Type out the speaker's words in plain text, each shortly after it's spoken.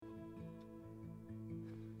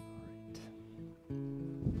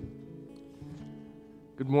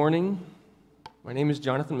Good morning. My name is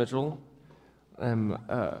Jonathan Mitchell. I'm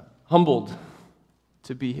humbled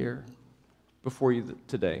to be here before you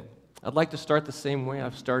today. I'd like to start the same way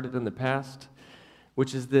I've started in the past,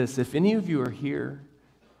 which is this. If any of you are here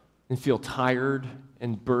and feel tired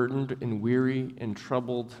and burdened and weary and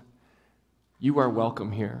troubled, you are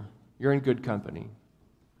welcome here. You're in good company.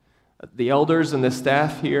 The elders and the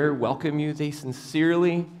staff here welcome you. They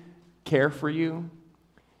sincerely care for you.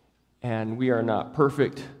 And we are not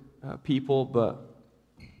perfect people, but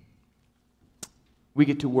we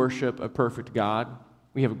get to worship a perfect God.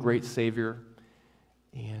 We have a great Savior.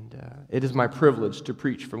 And it is my privilege to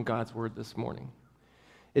preach from God's Word this morning.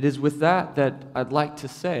 It is with that I'd like to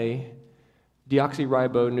say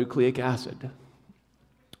deoxyribonucleic acid,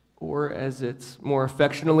 or as it's more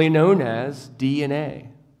affectionately known as, DNA.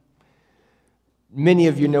 Many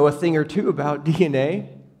of you know a thing or two about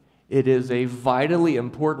DNA. It is a vitally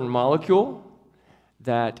important molecule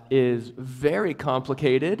that is very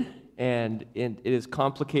complicated, and it is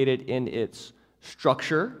complicated in its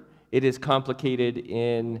structure. It is complicated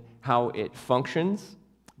in how it functions,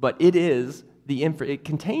 but it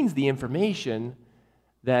contains the information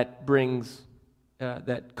that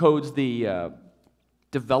codes the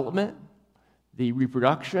development, the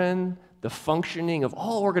reproduction, the functioning of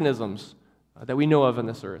all organisms that we know of on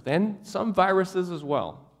this earth, and some viruses as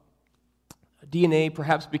well. DNA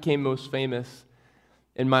perhaps became most famous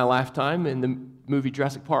in my lifetime in the movie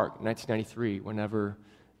Jurassic Park, 1993, whenever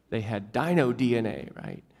they had dino DNA,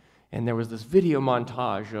 right? And there was this video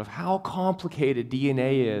montage of how complicated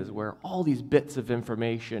DNA is, where all these bits of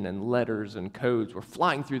information and letters and codes were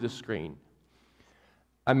flying through the screen.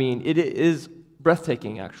 I mean, it is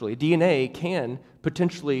breathtaking, actually. DNA can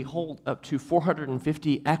potentially hold up to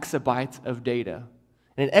 450 exabytes of data.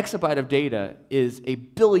 And an exabyte of data is a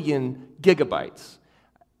billion gigabytes.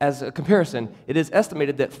 As a comparison, it is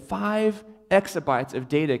estimated that 5 exabytes of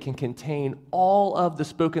data can contain all of the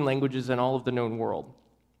spoken languages in all of the known world.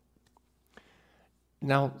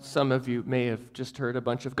 Now, some of you may have just heard a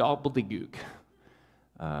bunch of gobbledygook.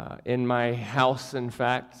 In my house, in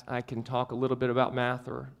fact, I can talk a little bit about math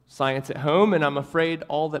or science at home, and I'm afraid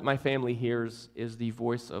all that my family hears is the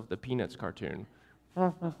voice of the Peanuts cartoon.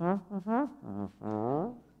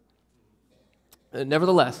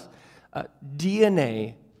 Nevertheless,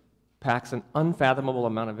 DNA packs an unfathomable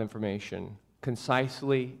amount of information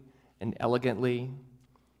concisely and elegantly.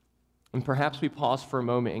 And perhaps we pause for a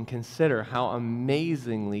moment and consider how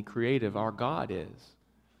amazingly creative our God is.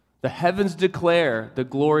 The heavens declare the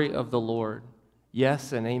glory of the Lord.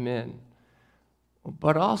 Yes and amen.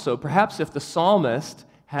 But also, perhaps if the psalmist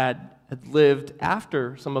had lived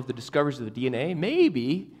after some of the discoveries of the DNA,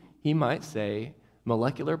 maybe he might say,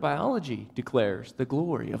 molecular biology declares the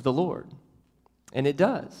glory of the Lord. And it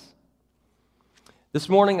does. This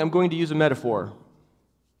morning, I'm going to use a metaphor.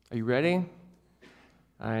 Are you ready?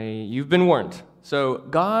 You've been warned. So,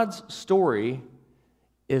 God's story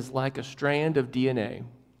is like a strand of DNA.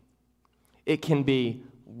 It can be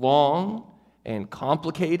long and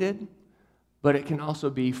complicated, but it can also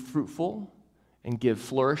be fruitful and give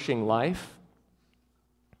flourishing life.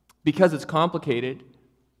 Because it's complicated,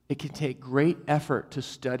 it can take great effort to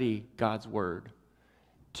study God's Word,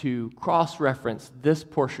 to cross-reference this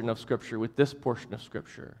portion of Scripture with this portion of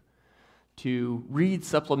Scripture, to read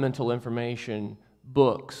supplemental information,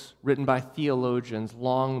 books written by theologians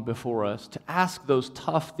long before us, to ask those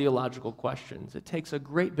tough theological questions. It takes a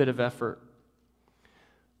great bit of effort.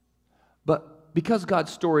 But because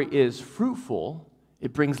God's story is fruitful,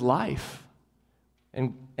 it brings life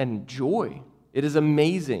and joy. It is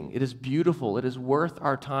amazing. It is beautiful. It is worth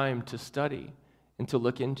our time to study and to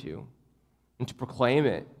look into and to proclaim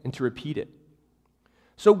it and to repeat it.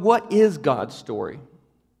 So what is God's story?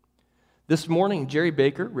 This morning, Jerry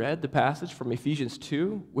Baker read the passage from Ephesians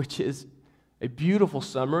 2, which is a beautiful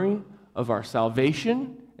summary of our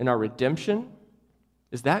salvation and our redemption.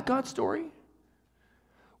 Is that God's story?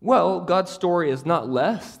 Well, God's story is not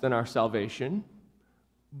less than our salvation,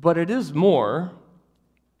 but it is more.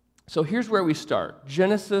 So here's where we start.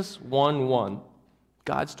 Genesis 1:1.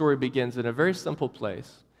 God's story begins in a very simple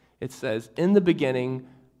place. It says, "In the beginning,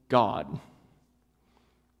 God."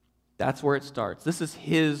 That's where it starts. This is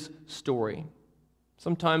His story.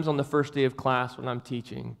 Sometimes on the first day of class when I'm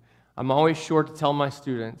teaching, I'm always sure to tell my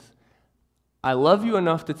students, I love you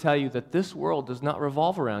enough to tell you that this world does not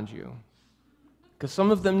revolve around you. Because some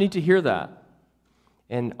of them need to hear that.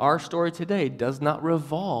 And our story today does not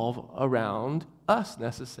revolve around us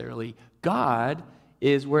necessarily. God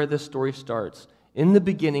is where this story starts. In the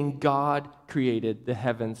beginning, God created the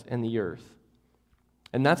heavens and the earth.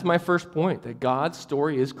 And that's my first point, that God's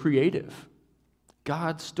story is creative.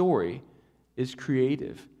 God's story is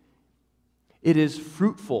creative. It is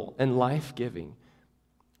fruitful and life-giving.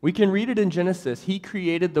 We can read it in Genesis. He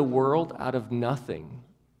created the world out of nothing.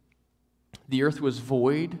 The earth was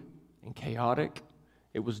void and chaotic.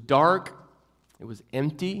 It was dark. It was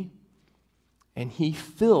empty. And he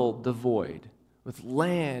filled the void with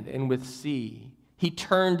land and with sea. He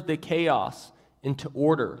turned the chaos into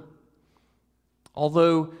order.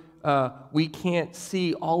 Although we can't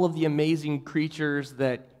see all of the amazing creatures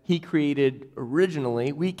that he created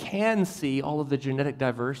originally, we can see all of the genetic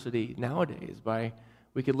diversity nowadays.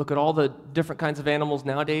 We could look at all the different kinds of animals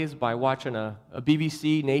nowadays by watching a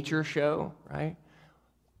BBC nature show, right?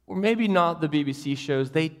 Or maybe not the BBC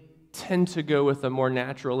shows. They tend to go with a more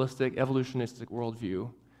naturalistic, evolutionistic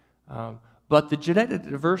worldview. But the genetic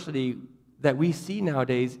diversity that we see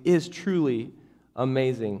nowadays is truly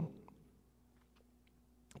amazing.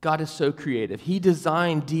 God is so creative. He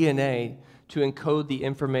designed DNA to encode the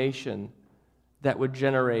information that would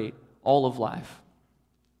generate all of life.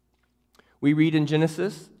 We read in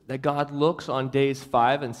Genesis that God looks on days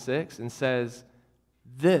 5 and 6 and says,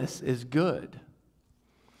 "This is good."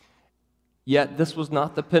 Yet this was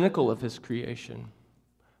not the pinnacle of his creation,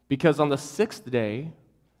 because on the 6th day,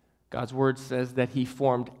 God's word says that he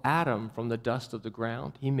formed Adam from the dust of the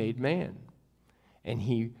ground. He made man, and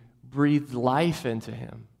he breathed life into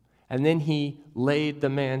him. And then he laid the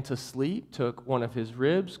man to sleep, took one of his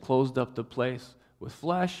ribs, closed up the place with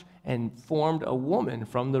flesh, and formed a woman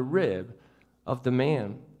from the rib of the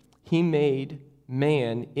man. He made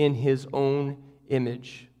man in his own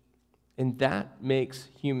image, and that makes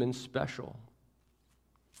humans special.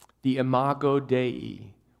 The imago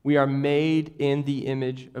Dei. We are made in the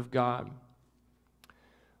image of God.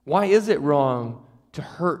 Why is it wrong to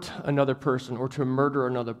hurt another person or to murder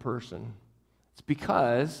another person? It's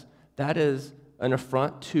because that is an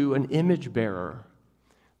affront to an image bearer.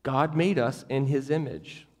 God made us in his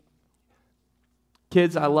image.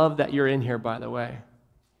 Kids, I love that you're in here, by the way,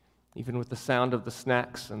 even with the sound of the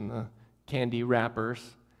snacks and the candy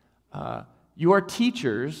wrappers. Your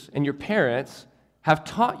teachers and your parents have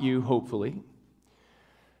taught you, hopefully,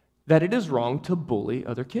 that it is wrong to bully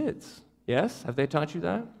other kids. Yes? Have they taught you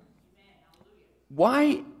that?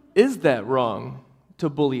 Why is that wrong to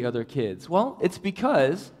bully other kids? Well, it's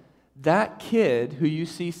because that kid who you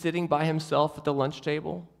see sitting by himself at the lunch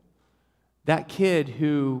table, that kid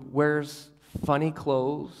who wears funny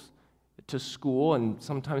clothes to school and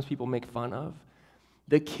sometimes people make fun of,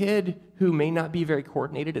 the kid who may not be very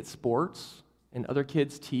coordinated at sports and other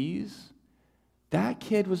kids tease, that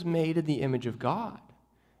kid was made in the image of God.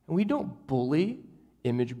 And we don't bully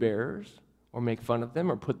image bearers or make fun of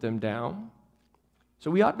them or put them down.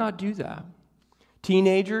 So we ought not do that.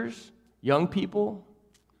 Teenagers, young people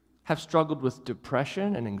have struggled with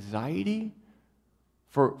depression and anxiety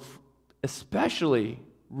for especially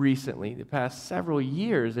recently, the past several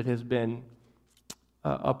years. It has been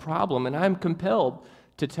a problem. And I'm compelled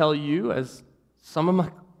to tell you, as some of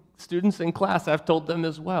my students in class, I've told them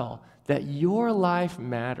as well, that your life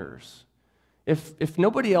matters. If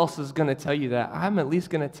nobody else is going to tell you that, I'm at least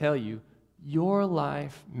going to tell you, your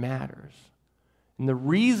life matters. And the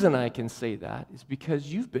reason I can say that is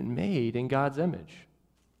because you've been made in God's image.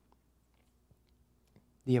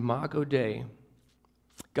 The Imago Dei.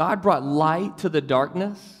 God brought light to the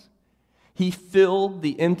darkness. He filled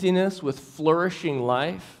the emptiness with flourishing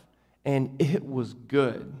life, and it was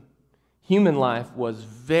good. Human life was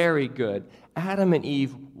very good. Adam and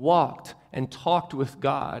Eve walked and talked with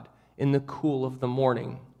God in the cool of the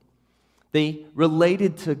morning. They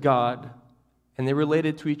related to God, and they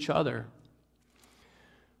related to each other.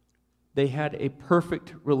 They had a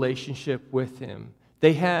perfect relationship with him.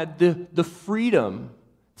 They had the freedom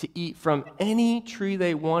to eat from any tree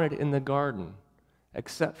they wanted in the garden,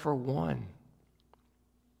 except for one.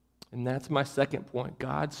 And that's my second point.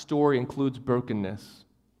 God's story includes brokenness.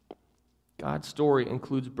 God's story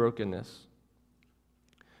includes brokenness.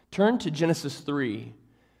 Turn to Genesis 3.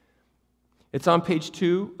 It's on page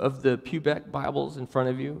 2 of the Pewbeck Bibles in front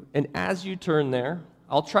of you. And as you turn there,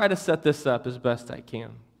 I'll try to set this up as best I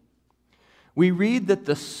can. We read that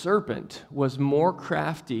the serpent was more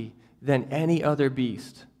crafty than any other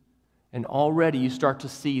beast. And already you start to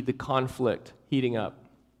see the conflict heating up.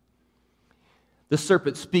 The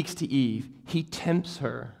serpent speaks to Eve. He tempts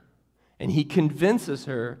her, and he convinces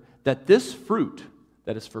her that this fruit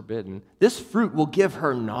that is forbidden, this fruit will give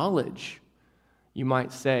her knowledge. You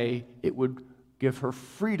might say it would give her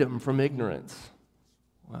freedom from ignorance.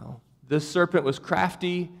 Well, this serpent was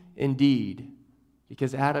crafty indeed,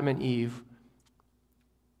 because Adam and Eve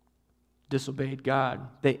disobeyed God.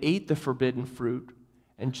 They ate the forbidden fruit,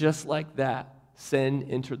 and just like that, sin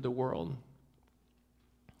entered the world.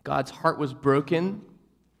 God's heart was broken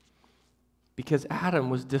because Adam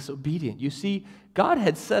was disobedient. You see, God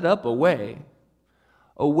had set up a way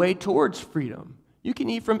towards freedom. You can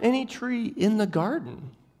eat from any tree in the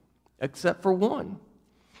garden, except for one.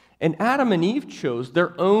 And Adam and Eve chose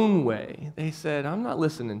their own way. They said, I'm not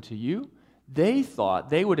listening to you. They thought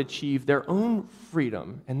they would achieve their own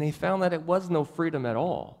freedom, and they found that it was no freedom at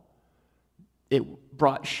all. It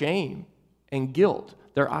brought shame and guilt.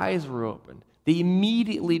 Their eyes were opened. They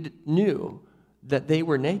immediately knew that they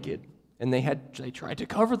were naked, and they tried to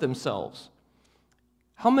cover themselves.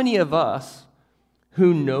 How many of us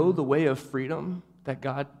who know the way of freedom that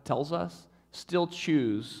God tells us still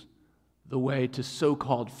choose the way to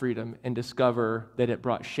so-called freedom and discover that it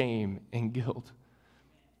brought shame and guilt?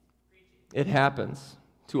 It happens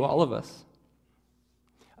to all of us.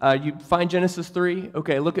 You find Genesis 3?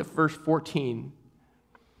 Okay, look at verse 14.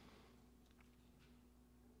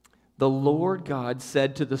 The Lord God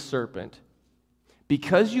said to the serpent,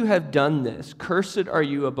 because you have done this, cursed are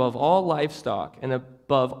you above all livestock and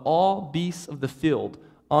above all beasts of the field.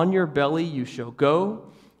 On your belly you shall go,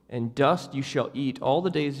 and dust you shall eat all the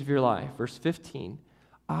days of your life. Verse 15,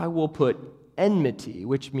 I will put enmity,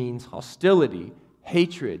 which means hostility,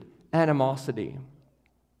 hatred, animosity.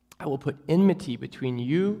 I will put enmity between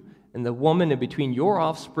you and the woman, and between your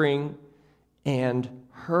offspring and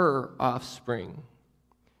her offspring.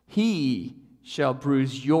 He shall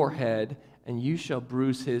bruise your head, and you shall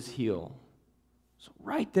bruise his heel. So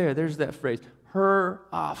right there's that phrase, her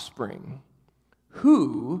offspring.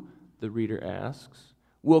 Who, the reader asks,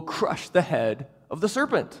 will crush the head of the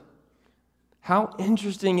serpent? How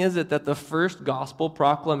interesting is it that the first gospel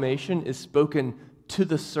proclamation is spoken to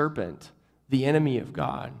the serpent, the enemy of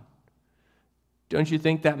God? Don't you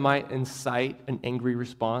think that might incite an angry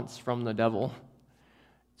response from the devil?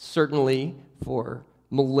 Certainly, for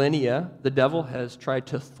millennia, the devil has tried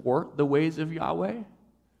to thwart the ways of Yahweh.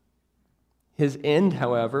 His end,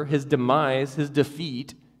 however, his demise, his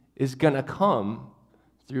defeat, is going to come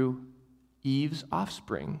through Eve's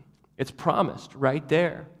offspring. It's promised right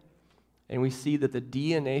there. And we see that the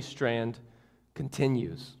DNA strand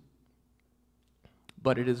continues.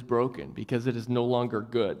 But it is broken because it is no longer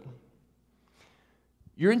good.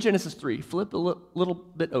 You're in Genesis 3. Flip a little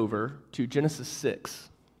bit over to Genesis 6.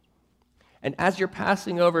 And as you're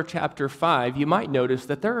passing over chapter 5, you might notice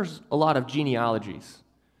that there's a lot of genealogies.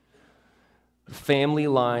 The family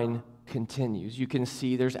line continues. You can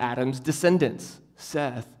see there's Adam's descendants,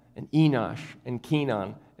 Seth and Enosh and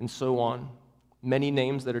Kenan and so on. Many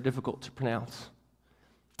names that are difficult to pronounce.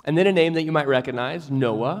 And then a name that you might recognize,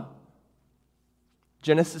 Noah.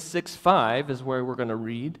 Genesis 6:5 is where we're going to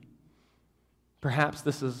read. Perhaps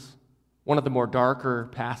this is one of the more darker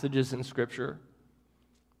passages in Scripture.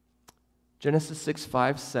 Genesis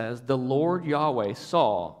 6:5 says, the Lord Yahweh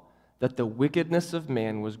saw that the wickedness of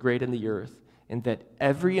man was great in the earth, and that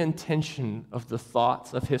every intention of the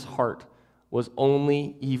thoughts of his heart was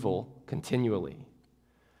only evil continually.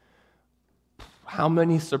 How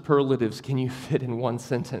many superlatives can you fit in one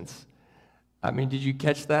sentence? I mean, did you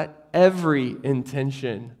catch that? Every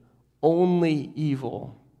intention, only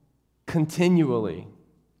evil, continually.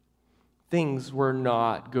 Things were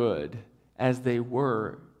not good as they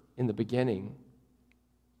were in the beginning.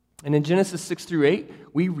 And in Genesis 6-8,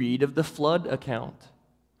 we read of the flood account.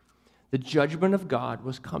 The judgment of God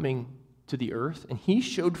was coming to the earth, and he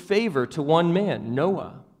showed favor to one man,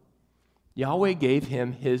 Noah. Yahweh gave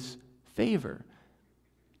him his favor.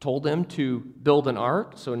 Told him to build an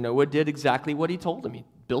ark, so Noah did exactly what he told him. He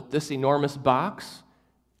built this enormous box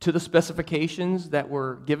to the specifications that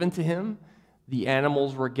were given to him. The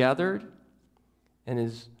animals were gathered, and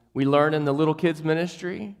as we learn in the little kids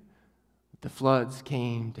ministry, the floods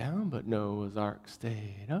came down, but Noah's ark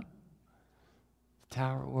stayed up. The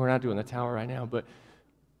tower, we're not doing the tower right now, but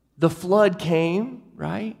the flood came,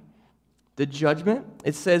 right? The judgment.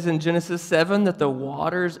 It says in Genesis 7 that the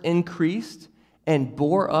waters increased and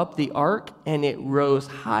bore up the ark, and it rose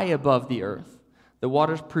high above the earth. The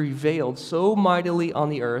waters prevailed so mightily on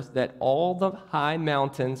the earth that all the high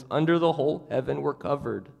mountains under the whole heaven were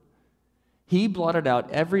covered. He blotted out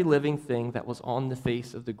every living thing that was on the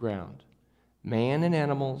face of the ground, man and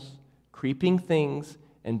animals, creeping things,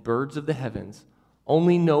 and birds of the heavens.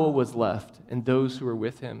 Only Noah was left, and those who were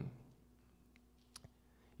with him.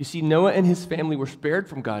 You see, Noah and his family were spared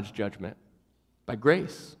from God's judgment by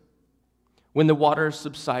grace. When the waters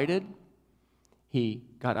subsided, he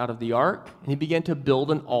got out of the ark, and he began to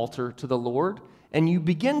build an altar to the Lord. And you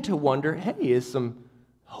begin to wonder, hey, is some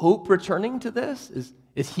hope returning to this?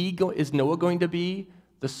 Is Noah going to be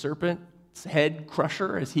the serpent's head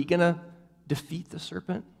crusher? Is he going to defeat the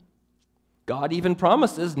serpent? God even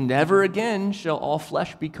promises, never again shall all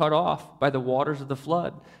flesh be cut off by the waters of the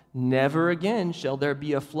flood. Never again shall there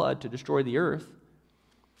be a flood to destroy the earth.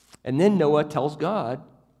 And then Noah tells God,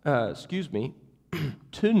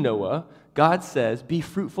 to Noah, God says, be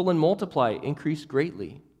fruitful and multiply, increase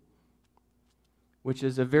greatly, which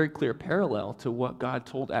is a very clear parallel to what God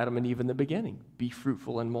told Adam and Eve in the beginning, be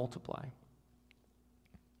fruitful and multiply.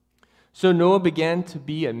 So Noah began to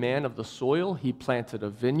be a man of the soil. He planted a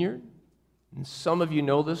vineyard. And some of you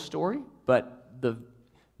know this story, but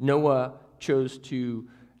Noah chose to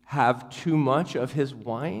have too much of his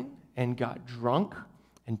wine and got drunk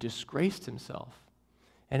and disgraced himself.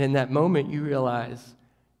 And in that moment, you realize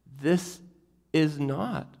this is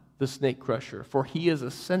not the snake crusher, for he is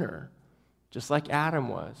a sinner, just like Adam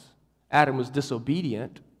was. Adam was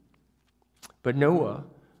disobedient, but Noah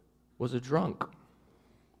was a drunk.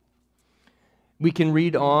 We can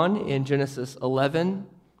read on in Genesis 11.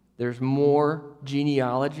 There's more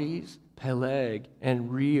genealogies, Peleg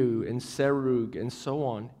and Reu and Serug and so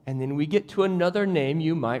on. And then we get to another name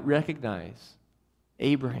you might recognize,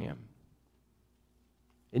 Abraham.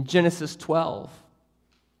 In Genesis 12,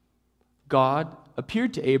 God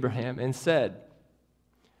appeared to Abraham and said,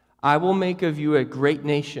 I will make of you a great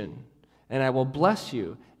nation, and I will bless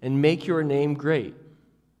you and make your name great,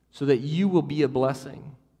 so that you will be a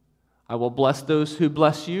blessing. I will bless those who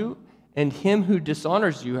bless you, and him who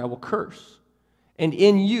dishonors you I will curse. And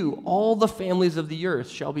in you all the families of the earth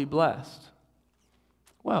shall be blessed.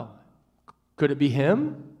 Well, could it be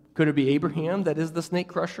him? Could it be Abraham that is the snake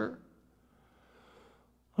crusher?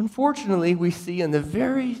 Unfortunately, we see in the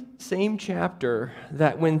very same chapter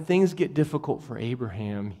that when things get difficult for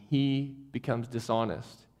Abraham, he becomes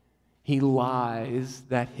dishonest. He lies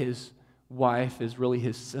that his wife is really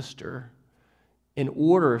his sister.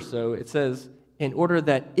 It says, in order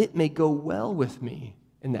that it may go well with me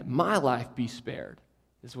and that my life be spared,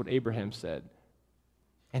 is what Abraham said.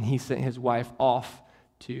 And he sent his wife off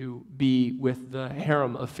to be with the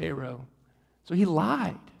harem of Pharaoh. So he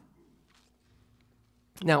lied.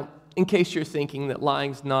 Now, in case you're thinking that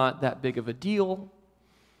lying's not that big of a deal,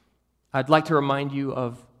 I'd like to remind you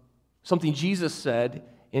of something Jesus said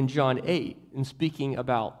in John 8 in speaking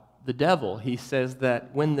about the devil. He says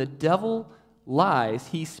that when the devil lies,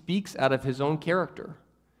 he speaks out of his own character.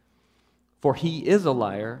 For he is a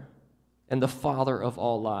liar and the father of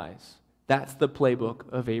all lies. That's the playbook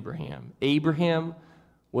of Abraham. Abraham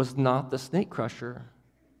was not the snake crusher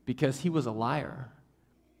because he was a liar.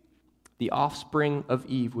 The offspring of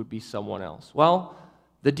Eve would be someone else. Well,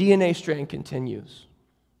 the DNA strand continues.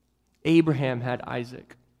 Abraham had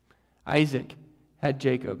Isaac. Isaac had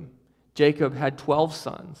Jacob. Jacob had 12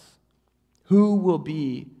 sons. Who will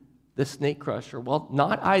be the snake crusher? Well,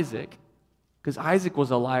 not Isaac, because Isaac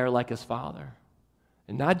was a liar like his father.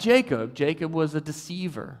 And not Jacob. Jacob was a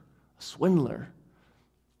deceiver, a swindler.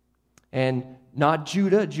 And not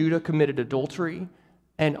Judah. Judah committed adultery,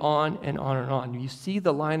 and on and on and on. You see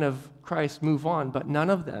the line of Christ move on, but none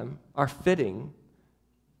of them are fitting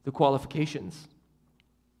the qualifications.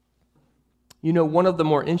 You know, one of the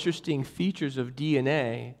more interesting features of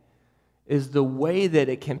DNA is the way that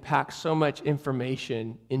it can pack so much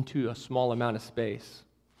information into a small amount of space.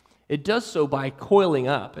 It does so by coiling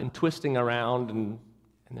up and twisting around, and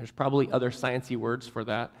there's probably other sciencey words for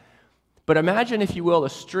that. But imagine, if you will, a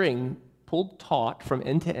string pulled taut from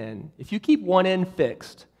end to end. If you keep one end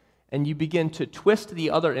fixed and you begin to twist the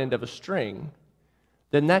other end of a string,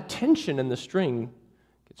 then that tension in the string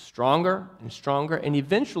gets stronger and stronger, and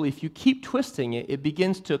eventually, if you keep twisting it, it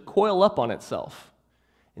begins to coil up on itself.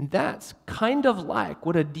 And that's kind of like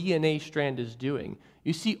what a DNA strand is doing.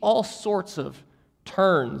 You see all sorts of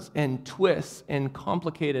turns and twists and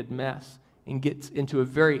complicated mess, and gets into a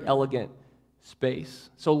very elegant space.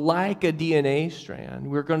 So like a DNA strand,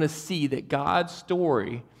 we're going to see that God's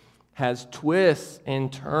story has twists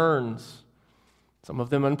and turns, some of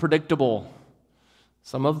them unpredictable,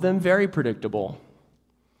 some of them very predictable.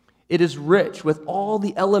 It is rich with all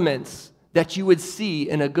the elements that you would see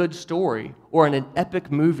in a good story or in an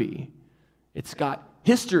epic movie. It's got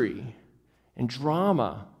history and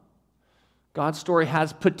drama. God's story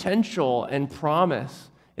has potential and promise.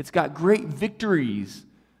 It's got great victories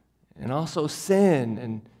and also sin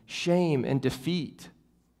and shame and defeat.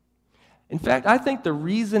 In fact, I think the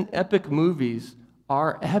reason epic movies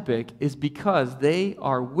are epic is because they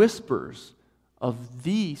are whispers of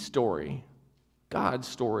the story, God's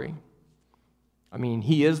story. I mean,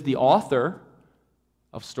 He is the author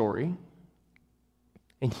of story,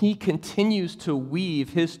 and He continues to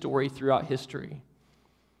weave His story throughout history.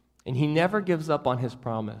 And He never gives up on His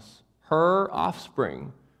promise. Her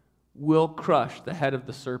offspring will crush the head of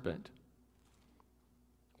the serpent.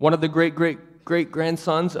 One of the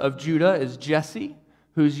great-grandsons of Judah is Jesse,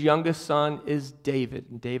 whose youngest son is David.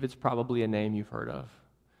 And David's probably a name you've heard of.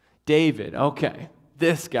 David, okay,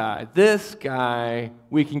 this guy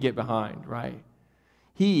we can get behind, right?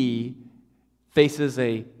 He faces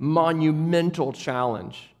a monumental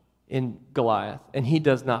challenge in Goliath, and he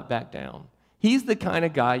does not back down. He's the kind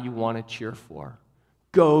of guy you want to cheer for.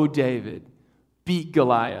 Go, David. Beat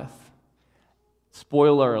Goliath.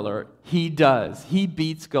 Spoiler alert, he does. He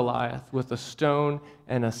beats Goliath with a stone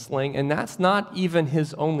and a sling, and that's not even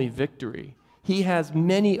his only victory. He has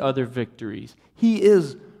many other victories. He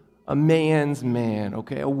is a man's man,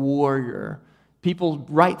 okay, a warrior. People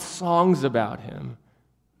write songs about him.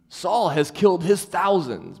 Saul has killed his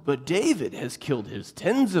thousands, but David has killed his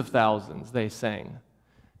tens of thousands, they sang.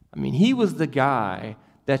 I mean, he was the guy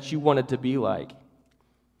that you wanted to be like.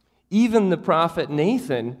 Even the prophet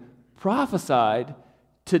Nathan prophesied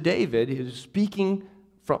to David, he was speaking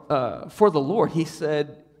for the Lord. He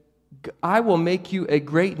said, I will make you a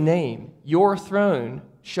great name. Your throne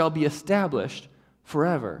shall be established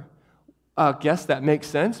forever. I guess that makes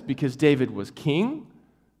sense because David was king.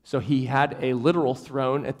 So he had a literal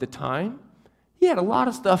throne at the time. He had a lot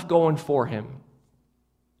of stuff going for him.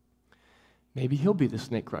 Maybe he'll be the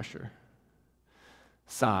snake crusher.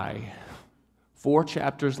 Sigh. 4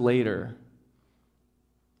 chapters later,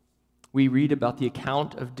 we read about the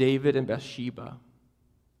account of David and Bathsheba.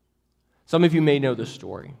 Some of you may know this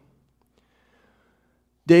story.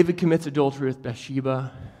 David commits adultery with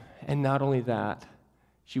Bathsheba, and not only that,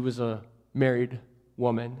 she was a married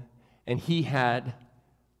woman, and he had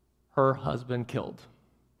her husband killed.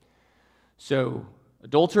 So,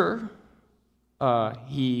 adulterer,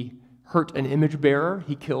 he hurt an image bearer,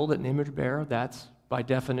 he killed an image bearer. That's, by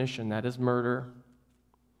definition, that is murder.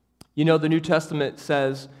 You know, the New Testament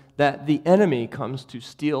says that the enemy comes to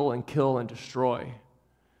steal and kill and destroy.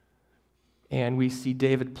 And we see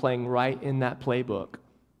David playing right in that playbook.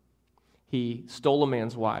 He stole a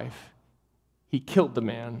man's wife, he killed the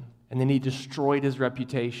man, and then he destroyed his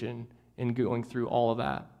reputation in going through all of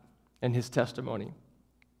that and his testimony.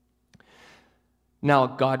 Now,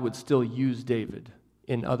 God would still use David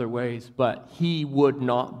in other ways, but he would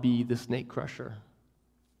not be the snake crusher.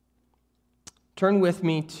 Turn with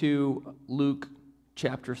me to Luke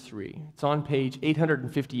chapter 3. It's on page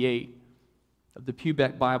 858 of the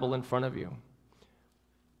Pewbeck Bible in front of you.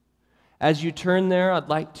 As you turn there, I'd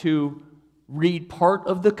like to read part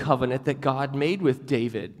of the covenant that God made with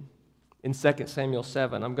David in 2 Samuel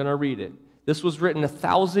 7. I'm going to read it. This was written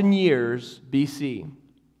 1,000 years BC.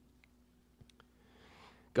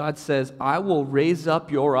 God says, I will raise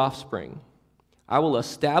up your offspring. I will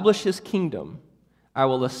establish his kingdom. I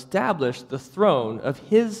will establish the throne of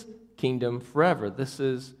his kingdom forever. This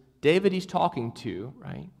is David he's talking to,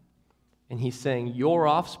 right? And he's saying, your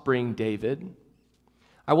offspring, David,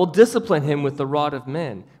 I will discipline him with the rod of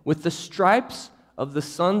men, with the stripes of the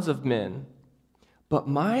sons of men, but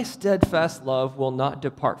my steadfast love will not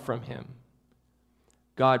depart from him.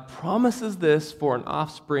 God promises this for an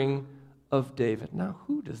offspring of David. Now,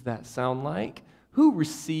 who does that sound like? Who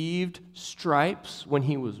received stripes when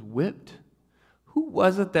he was whipped? Who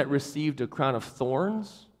was it that received a crown of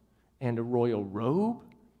thorns and a royal robe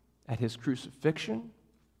at his crucifixion?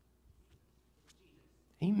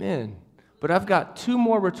 Amen. But I've got 2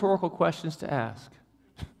 more rhetorical questions to ask.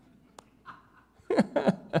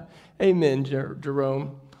 Amen,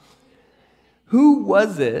 Jerome. Who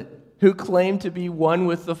was it who claimed to be one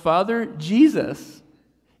with the Father? Jesus.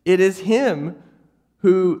 It is him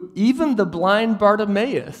who even the blind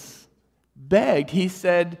Bartimaeus begged. He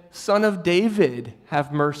said, Son of David,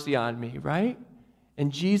 have mercy on me, right?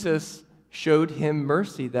 And Jesus showed him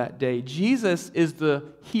mercy that day. Jesus is the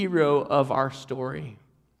hero of our story,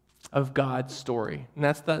 of God's story. And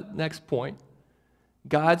that's the next point.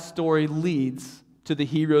 God's story leads to the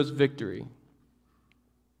hero's victory.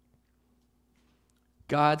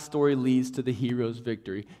 God's story leads to the hero's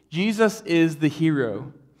victory. Jesus is the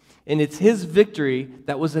hero, and it's his victory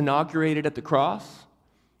that was inaugurated at the cross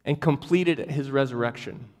and completed at his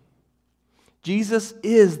resurrection. Jesus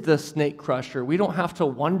is the snake crusher. We don't have to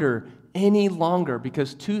wonder any longer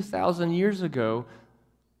because 2,000 years ago,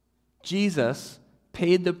 Jesus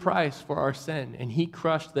paid the price for our sin, and he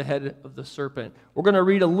crushed the head of the serpent. We're going to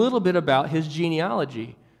read a little bit about his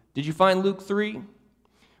genealogy. Did you find Luke 3?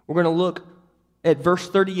 We're going to look at verse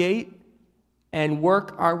 38 and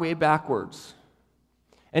work our way backwards.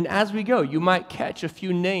 And as we go, you might catch a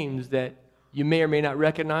few names that you may or may not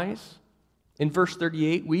recognize. In verse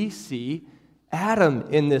 38, we see Adam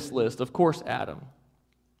in this list. Of course, Adam.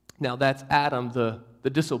 Now, that's Adam, the the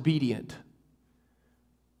disobedient.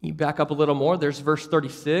 You back up a little more, there's verse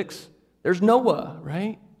 36. There's Noah,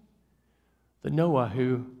 right? The Noah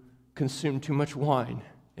who consumed too much wine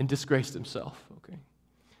and disgraced himself. Okay.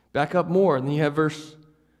 Back up more, and then you have verse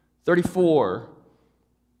 34.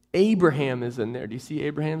 Abraham is in there. Do you see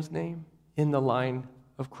Abraham's name? In the line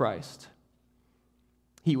of Christ.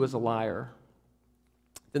 He was a liar.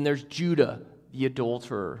 Then there's Judah, the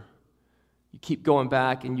adulterer. You keep going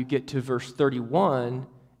back and you get to verse 31,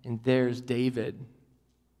 and there's David,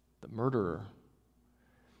 the murderer.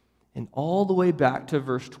 And all the way back to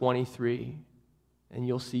verse 23, and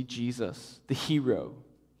you'll see Jesus, the hero.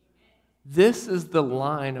 This is the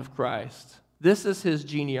line of Christ. This is his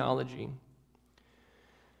genealogy.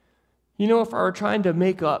 You know, if I were trying to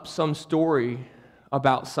make up some story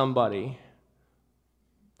about somebody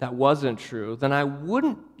that wasn't true, then I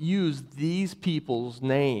wouldn't use these people's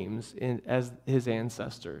names as his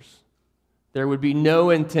ancestors. There would be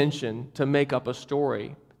no intention to make up a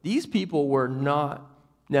story. These people were not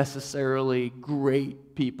necessarily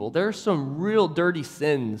great people. There are some real dirty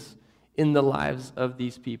sins in the lives of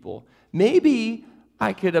these people. Maybe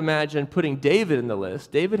I could imagine putting David in the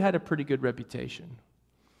list. David had a pretty good reputation.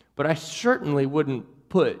 But I certainly wouldn't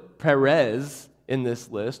put Perez in this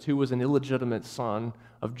list, who was an illegitimate son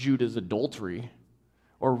of Judah's adultery.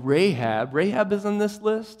 Or Rahab. Rahab is in this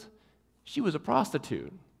list. She was a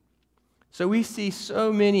prostitute. So we see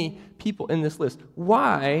so many people in this list.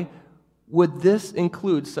 Why would this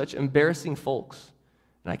include such embarrassing folks?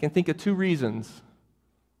 And I can think of two reasons.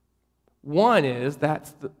 One is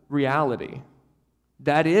that's the reality.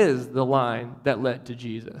 That is the line that led to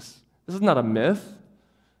Jesus. This is not a myth.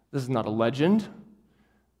 This is not a legend.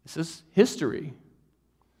 This is history.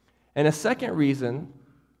 And a second reason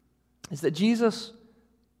is that Jesus'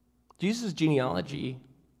 genealogy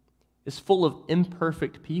is full of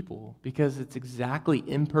imperfect people, because it's exactly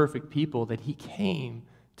imperfect people that he came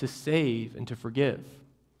to save and to forgive.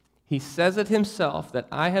 He says it himself that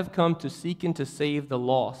I have come to seek and to save the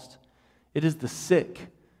lost. It is the sick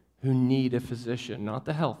who need a physician, not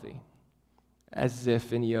the healthy, as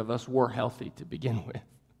if any of us were healthy to begin with.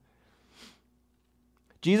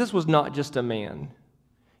 Jesus was not just a man.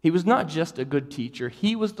 He was not just a good teacher.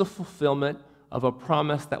 He was the fulfillment of a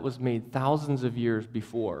promise that was made thousands of years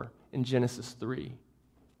before in Genesis 3.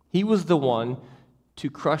 He was the one to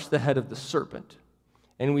crush the head of the serpent.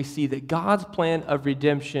 And we see that God's plan of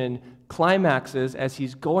redemption climaxes as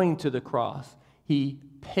he's going to the cross. He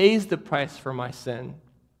pays the price for my sin.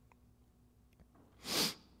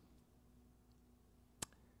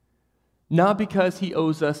 Not because he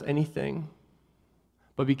owes us anything,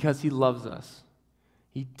 but because he loves us.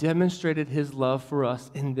 He demonstrated his love for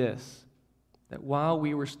us in this, that while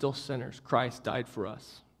we were still sinners, Christ died for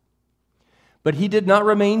us. But he did not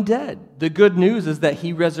remain dead. The good news is that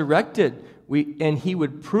he resurrected, and he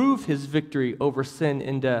would prove his victory over sin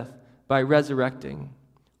and death by resurrecting.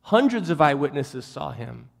 Hundreds of eyewitnesses saw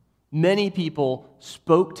him. Many people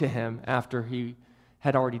spoke to him after he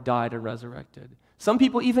had already died and resurrected. Some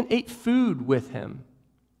people even ate food with him.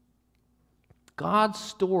 God's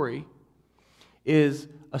story is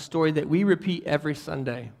a story that we repeat every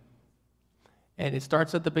Sunday. And it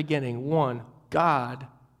starts at the beginning. One, God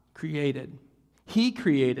created. He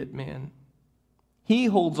created man. He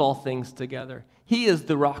holds all things together. He is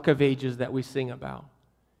the Rock of Ages that we sing about.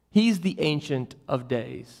 He's the Ancient of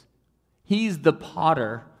Days. He's the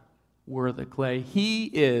potter, we're the clay. He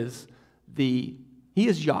is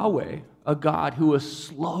Yahweh, a God who is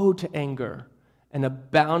slow to anger and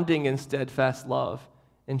abounding in steadfast love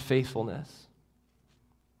and faithfulness.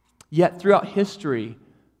 Yet throughout history,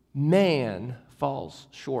 man falls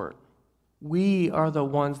short. We are the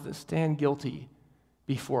ones that stand guilty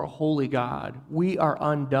before a holy God. We are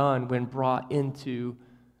undone when brought into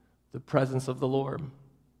the presence of the Lord.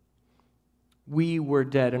 We were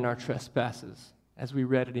dead in our trespasses, as we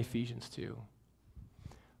read in Ephesians 2.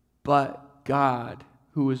 But God,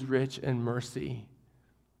 who is rich in mercy,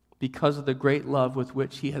 because of the great love with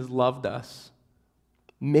which he has loved us,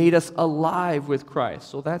 made us alive with Christ.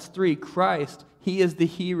 So that's 3. Christ, he is the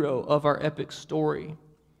hero of our epic story.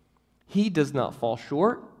 He does not fall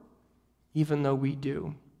short, even though we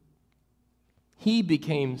do. He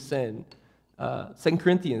became sin. 2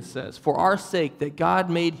 Corinthians says, for our sake, that God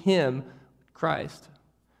made him, Christ,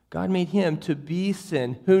 God made him to be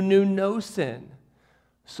sin who knew no sin,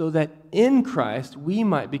 so that in Christ we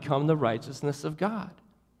might become the righteousness of God.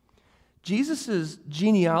 Jesus'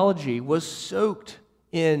 genealogy was soaked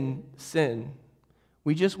in sin.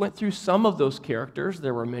 We just went through some of those characters.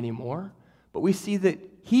 There were many more. But we see that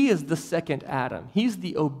he is the second Adam. He's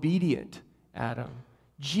the obedient Adam.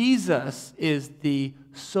 Jesus is the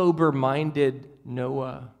sober-minded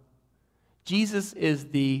Noah. Jesus is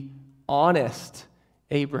the honest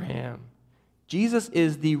Abraham. Jesus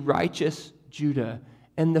is the righteous Judah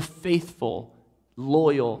and the faithful,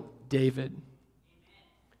 loyal David.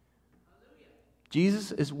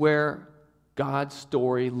 Jesus is where God's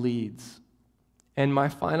story leads. And my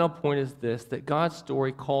final point is this, that God's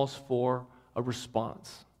story calls for a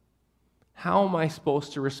response. How am I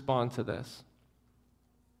supposed to respond to this?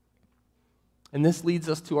 And this leads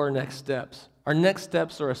us to our next steps. Our next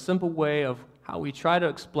steps are a simple way of how we try to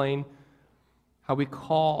explain how we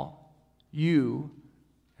call you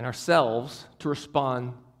and ourselves to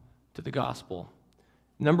respond to the gospel.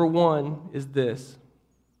 Number one is this.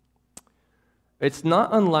 It's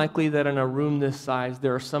not unlikely that in a room this size,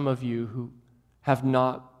 there are some of you who have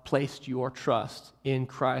not placed your trust in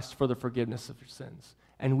Christ for the forgiveness of your sins.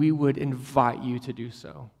 And we would invite you to do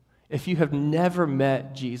so. If you have never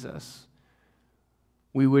met Jesus,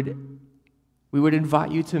 we would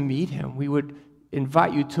invite you to meet him. We would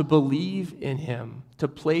invite you to believe in him, to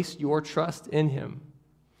place your trust in him.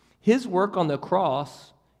 His work on the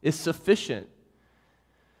cross is sufficient.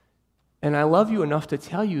 And I love you enough to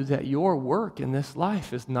tell you that your work in this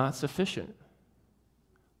life is not sufficient.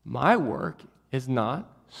 My work is not,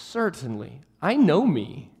 certainly. I know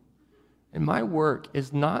me. And my work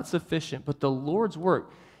is not sufficient, but the Lord's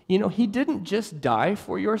work. You know, he didn't just die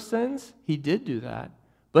for your sins. He did do that.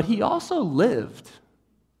 But he also lived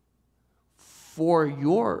for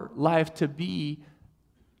your life to be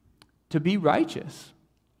righteous.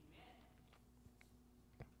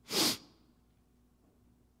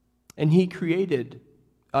 And he created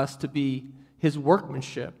us to be his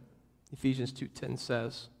workmanship, Ephesians 2:10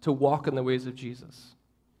 says, to walk in the ways of Jesus.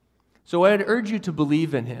 So I'd urge you to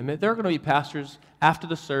believe in him. If there are going to be pastors after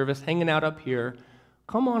the service hanging out up here,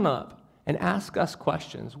 come on up and ask us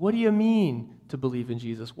questions. What do you mean to believe in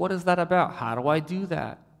Jesus? What is that about? How do I do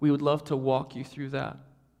that? We would love to walk you through that.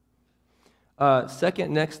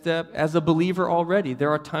 Second, next step, as a believer already, there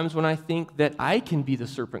are times when I think that I can be the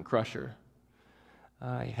serpent crusher.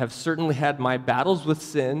 I have certainly had my battles with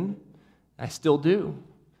sin. I still do.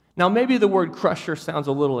 Now, maybe the word crusher sounds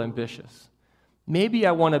a little ambitious. Maybe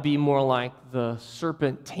I want to be more like the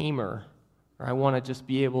serpent tamer, or I want to just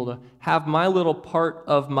be able to have my little part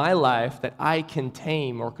of my life that I can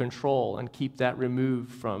tame or control and keep that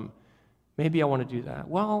removed from. Maybe I want to do that.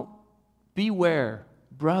 Well, beware,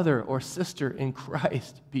 brother or sister in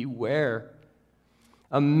Christ, beware.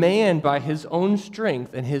 A man, by his own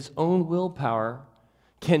strength and his own willpower,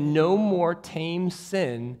 can no more tame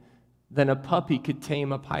sin than a puppy could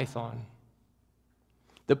tame a python.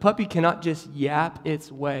 The puppy cannot just yap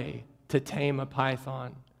its way to tame a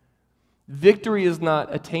python. Victory is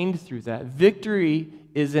not attained through that. Victory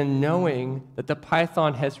is in knowing that the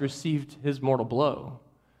python has received his mortal blow.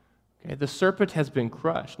 Okay, the serpent has been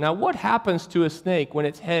crushed. Now, what happens to a snake when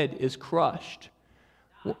its head is crushed?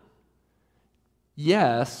 Well,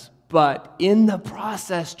 yes, but in the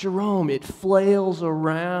process, Jerome, it flails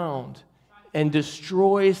around and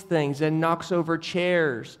destroys things and knocks over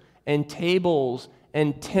chairs and tables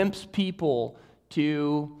and tempts people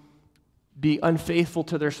to be unfaithful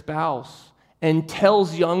to their spouse and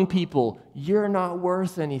tells young people, you're not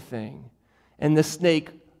worth anything. And the snake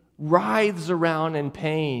writhes around in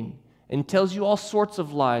pain and tells you all sorts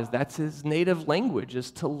of lies. That's his native language,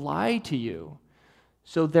 is to lie to you.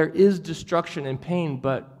 So there is destruction and pain,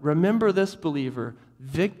 but remember this, believer,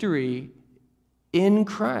 victory in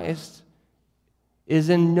Christ is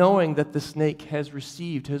in knowing that the snake has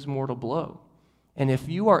received his mortal blow. And if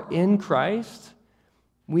you are in Christ,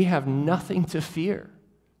 we have nothing to fear.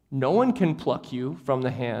 No one can pluck you from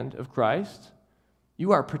the hand of Christ.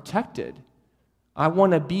 You are protected. I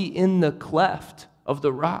want to be in the cleft of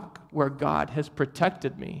the rock where God has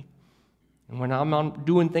protected me. And when I'm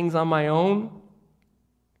doing things on my own,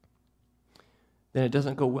 then it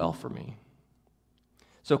doesn't go well for me.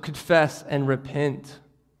 So confess and repent.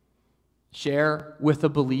 Share with a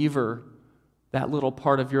believer that little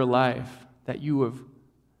part of your life that you have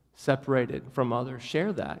separated from others.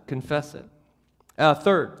 Share that. Confess it.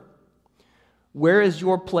 Third, where is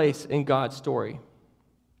your place in God's story?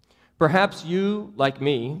 Perhaps you, like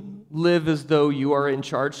me, live as though you are in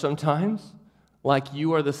charge sometimes, like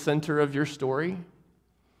you are the center of your story.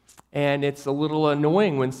 And it's a little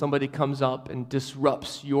annoying when somebody comes up and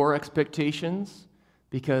disrupts your expectations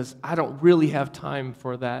because I don't really have time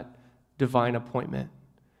for that divine appointment.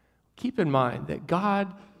 Keep in mind that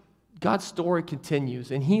God's story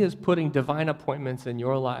continues, and he is putting divine appointments in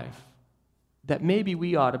your life that maybe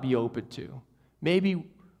we ought to be open to. Maybe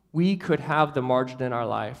we could have the margin in our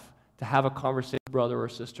life to have a conversation with a brother or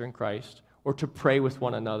sister in Christ, or to pray with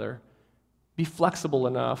one another. Be flexible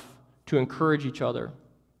enough to encourage each other.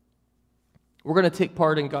 We're going to take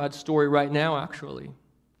part in God's story right now, actually.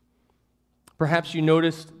 Perhaps you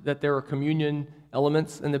noticed that there are communion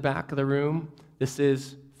elements in the back of the room. This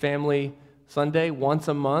is Family Sunday. Once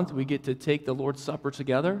a month, we get to take the Lord's Supper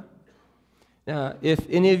together. If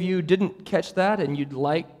any of you didn't catch that and you'd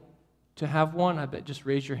like to have one, I bet just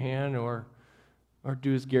raise your hand or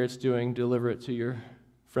do as Garrett's doing, deliver it to your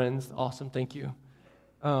friends. Awesome, thank you.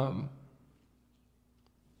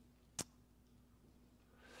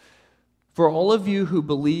 For all of you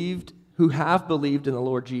who have believed in the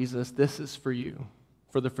Lord Jesus, this is for you,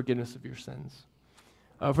 for the forgiveness of your sins.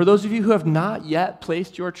 For those of you who have not yet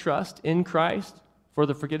placed your trust in Christ for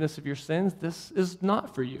the forgiveness of your sins, this is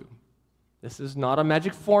not for you. This is not a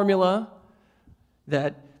magic formula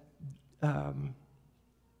that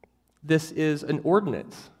this is an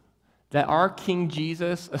ordinance that our King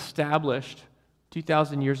Jesus established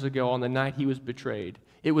 2,000 years ago on the night he was betrayed.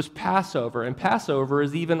 It was Passover, and Passover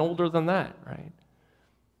is even older than that, right?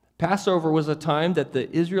 Passover was a time that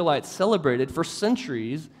the Israelites celebrated for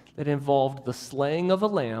centuries that involved the slaying of a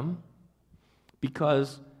lamb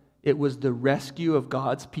because it was the rescue of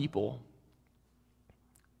God's people.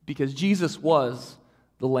 Because Jesus was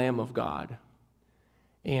the Lamb of God.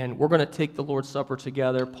 And we're going to take the Lord's Supper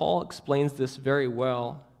together. Paul explains this very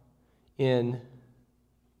well in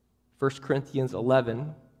 1 Corinthians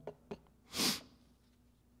 11.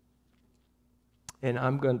 And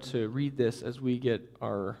I'm going to read this as we get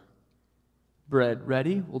our bread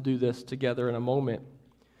ready. We'll do this together in a moment.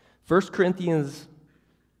 1 Corinthians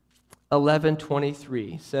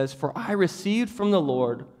 11:23 says, "For I received from the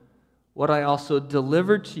Lord what I also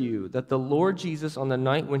delivered to you, that the Lord Jesus, on the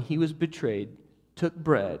night when he was betrayed, took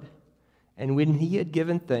bread, and when he had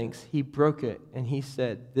given thanks, he broke it, and he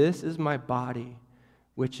said, 'This is my body,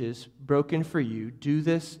 which is broken for you. Do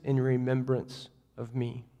this in remembrance of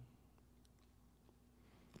me.'"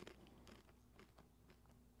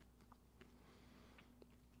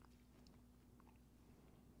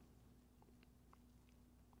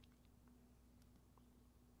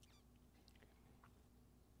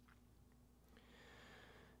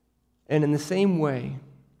 And in the same way,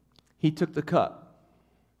 he took the cup,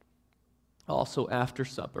 also after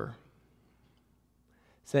supper,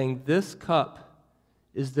 saying, "This cup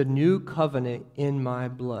is the new covenant in my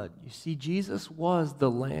blood." You see, Jesus was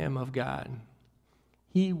the Lamb of God.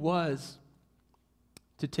 He was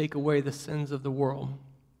to take away the sins of the world.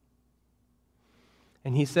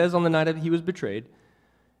 And he says on the night that he was betrayed,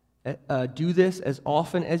 "Do this as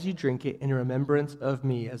often as you drink it in remembrance of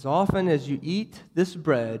me. As often as you eat this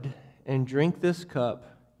bread and drink this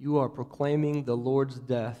cup, you are proclaiming the Lord's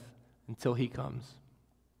death until he comes."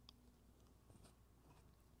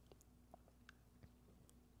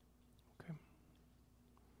 Okay.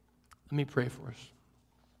 Let me pray for us.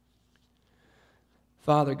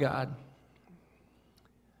 Father God,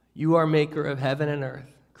 you are maker of heaven and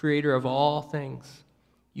earth, creator of all things.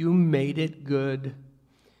 You made it good,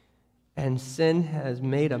 and sin has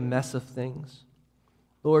made a mess of things.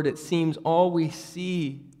 Lord, it seems all we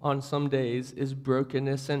see on some days is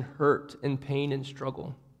brokenness and hurt and pain and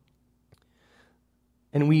struggle.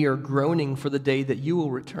 And we are groaning for the day that you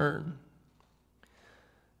will return.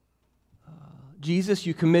 Jesus,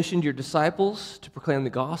 you commissioned your disciples to proclaim the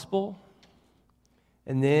gospel,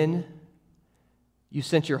 and then you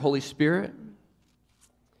sent your Holy Spirit.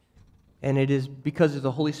 And it is because of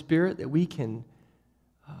the Holy Spirit that we can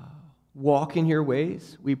walk in your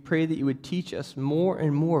ways. We pray that you would teach us more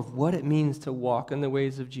and more of what it means to walk in the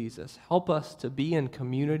ways of Jesus. Help us to be in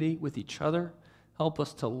community with each other. Help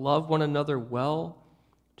us to love one another well,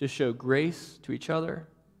 to show grace to each other,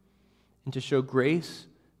 and to show grace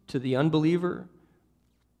to the unbeliever.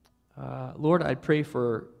 Lord, I pray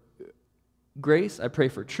for grace. I pray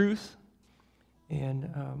for truth,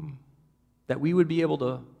 and that we would be able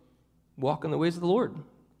to walk in the ways of the Lord.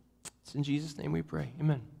 It's in Jesus' name we pray.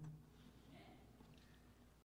 Amen.